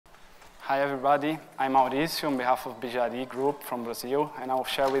Hi everybody, I'm Mauricio on behalf of BijaRi group from Brazil, and I'll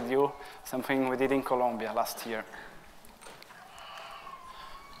share with you something we did in Colombia last year.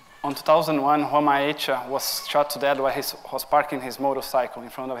 On 2001, Juan Maecha was shot to death while he was parking his motorcycle in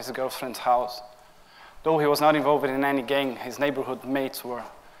front of his girlfriend's house. Though he was not involved in any gang, his neighborhood mates were.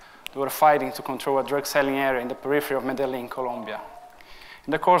 They were fighting to control a drug-selling area in the periphery of Medellin, Colombia.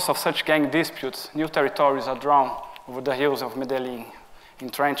 In the course of such gang disputes, new territories are drawn over the hills of Medellin,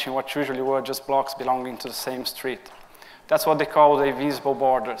 entrenching what usually were just blocks belonging to the same street. That's what they call the invisible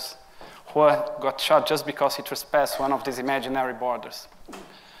borders. Juan got shot just because he trespassed one of these imaginary borders.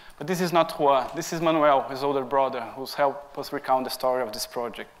 But this is not Juan, this is Manuel, his older brother, who's helped us recount the story of this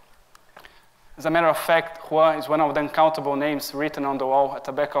project. As a matter of fact, Juan is one of the uncountable names written on the wall at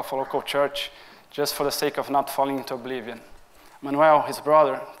the back of a local church, just for the sake of not falling into oblivion. Manuel, his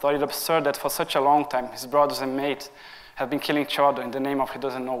brother, thought it absurd that for such a long time, his brothers and mates have been killing each other in the name of he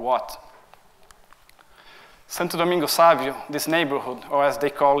doesn't know what. Santo Domingo Savio, this neighborhood, or as they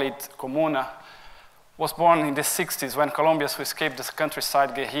call it, Comuna, was born in the 60s when Colombians who escaped the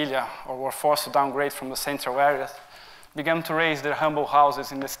countryside guerrilla or were forced to downgrade from the central areas began to raise their humble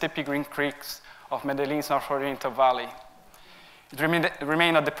houses in the steepy green creeks of Medellin's north-oriental valley. It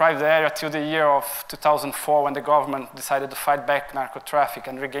remained a deprived area till the year of 2004 when the government decided to fight back narco-traffic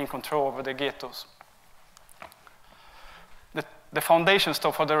and regain control over the ghettos. The foundation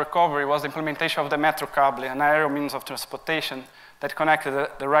stone for the recovery was the implementation of the Metro Cable, an aerial means of transportation that connected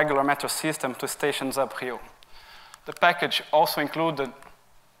the regular metro system to stations uphill. The package also included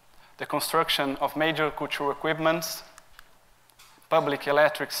the construction of major cultural equipments, public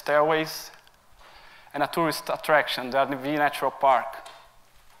electric stairways, and a tourist attraction, the RV Natural Park.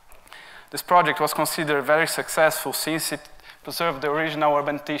 This project was considered very successful since it preserved the original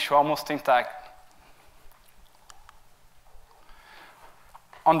urban tissue almost intact.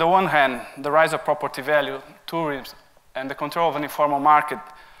 On the one hand, the rise of property value, tourism, and the control of an informal market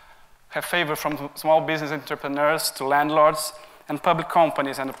have favored from small business entrepreneurs to landlords and public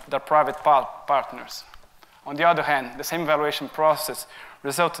companies and their private partners. On the other hand, the same evaluation process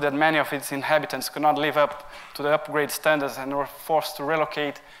resulted that many of its inhabitants could not live up to the upgrade standards and were forced to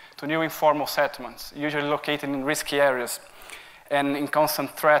relocate to new informal settlements, usually located in risky areas and in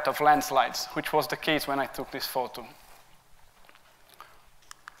constant threat of landslides, which was the case when I took this photo.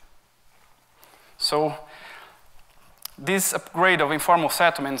 So, this upgrade of informal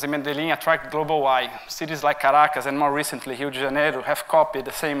settlements in Medellin attracted global eye. Cities like Caracas and more recently Rio de Janeiro have copied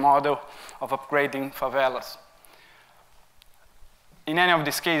the same model of upgrading favelas. In any of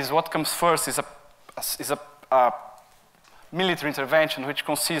these cases, what comes first is a military intervention which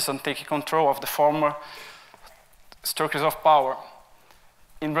consists on taking control of the former structures of power.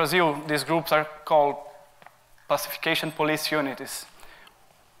 In Brazil, these groups are called pacification police units.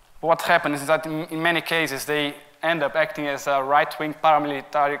 What happens is that in many cases, they end up acting as a right-wing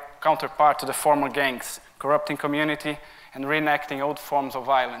paramilitary counterpart to the former gangs, corrupting community and reenacting old forms of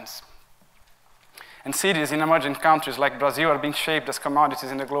violence. And cities in emerging countries like Brazil are being shaped as commodities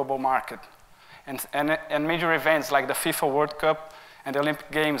in the global market. And major events like the FIFA World Cup and the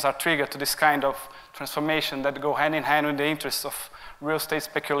Olympic Games are triggered to this kind of transformation that go hand in hand with the interests of real estate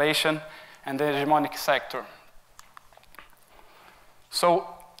speculation and the hegemonic sector. So,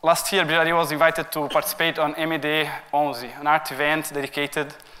 last year, BijaRi was invited to participate on MED11, an art event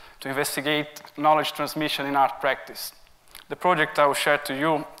dedicated to investigate knowledge transmission in art practice. The project I will share to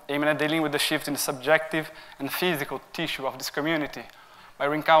you aimed at dealing with the shift in the subjective and physical tissue of this community by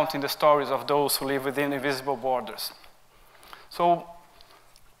recounting the stories of those who live within invisible borders. So,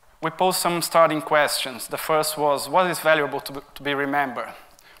 we posed some starting questions. The first was, what is valuable to be remembered?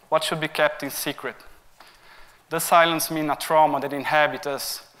 What should be kept in secret? Does silence mean a trauma that inhabit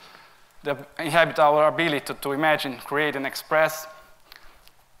our ability to imagine, create, and express?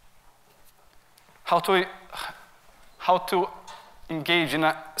 How to engage in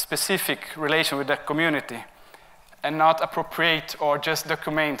a specific relation with the community and not appropriate or just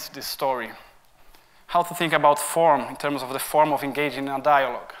document this story? How to think about form in terms of the form of engaging in a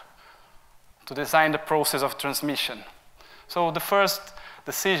dialogue, to design the process of transmission. So the first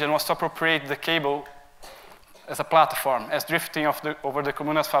decision was to appropriate the cable as a platform, as drifting over the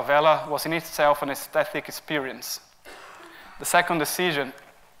Comuna's favela was in itself an aesthetic experience. The second decision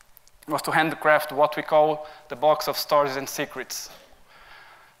was to handcraft what we call the box of stories and secrets.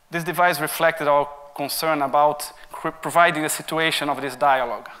 This device reflected our concern about providing the situation of this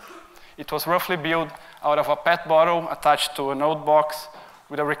dialogue. It was roughly built out of a PET bottle attached to a note box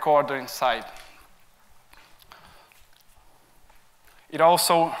with a recorder inside. It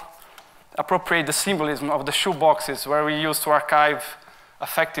also appropriate the symbolism of the shoe boxes where we used to archive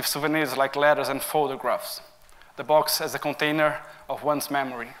affective souvenirs like letters and photographs. The box as a container of one's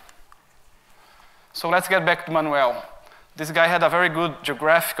memory. So let's get back to Manuel. This guy had a very good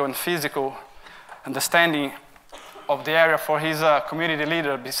geographical and physical understanding of the area for his community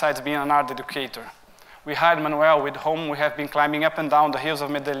leader besides being an art educator. We hired Manuel, with whom we have been climbing up and down the hills of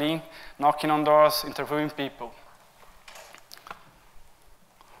Medellin, knocking on doors, interviewing people.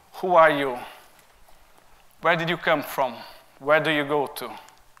 Who are you? Where did you come from? Where do you go to?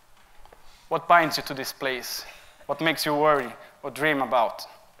 What binds you to this place? What makes you worry or dream about?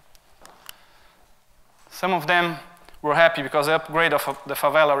 Some of them were happy because the upgrade of the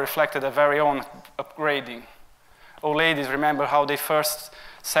favela reflected their very own upgrading. Old ladies remember how they first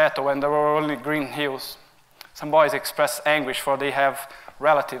settled when there were only green hills. Some boys expressed anguish for they have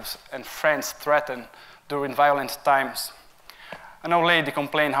relatives and friends threatened during violent times. An old lady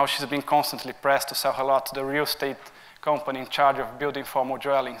complained how she's been constantly pressed to sell her lot to the real estate company in charge of building formal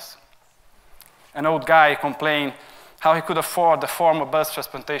dwellings. An old guy complained how he could afford the former bus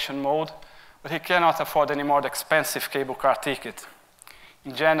transportation mode, but he cannot afford anymore the expensive cable car ticket.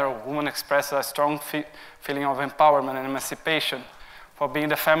 In general, women express a strong feeling of empowerment and emancipation for being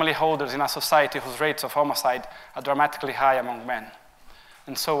the family holders in a society whose rates of homicide are dramatically high among men,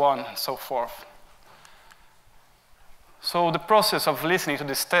 and so on and so forth. So the process of listening to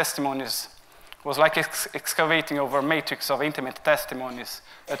these testimonies was like excavating over a matrix of intimate testimonies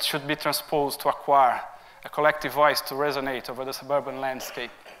that should be transposed to acquire a collective voice to resonate over the suburban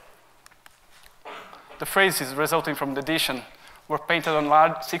landscape. The phrases resulting from the edition were painted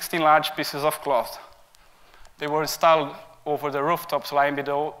on 16 large pieces of cloth. They were installed over the rooftops lying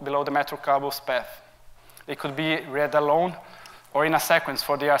below the Metro cable's path. They could be read alone or in a sequence,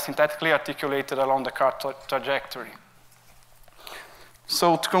 for they are synthetically articulated along the car trajectory.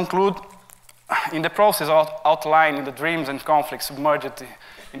 So to conclude, in the process of outlining the dreams and conflicts submerged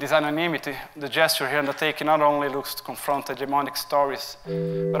in this anonymity, the gesture here undertaken not only looks to confront hegemonic stories,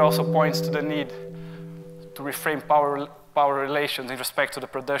 but also points to the need to reframe power relations in respect to the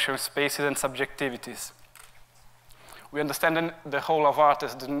production of spaces and subjectivities. We understand the whole of art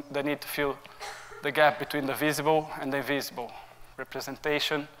as the need to fill the gap between the visible and the invisible,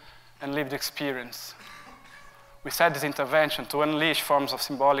 representation and lived experience. We set this intervention to unleash forms of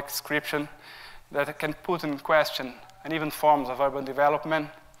symbolic description that can put in question and even forms of urban development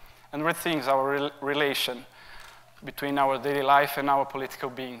and rethink our relation between our daily life and our political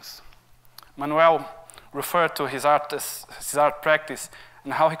beings. Manuel referred to his art practice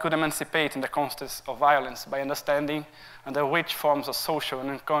and how he could emancipate in the context of violence by understanding under which forms of social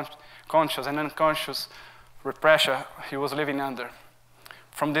and conscious and unconscious repression he was living under.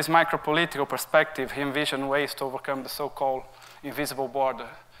 From this micro-political perspective, he envisioned ways to overcome the so-called invisible border,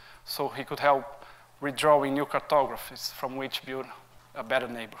 so he could help redrawing new cartographies from which build a better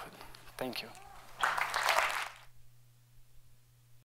neighborhood. Thank you.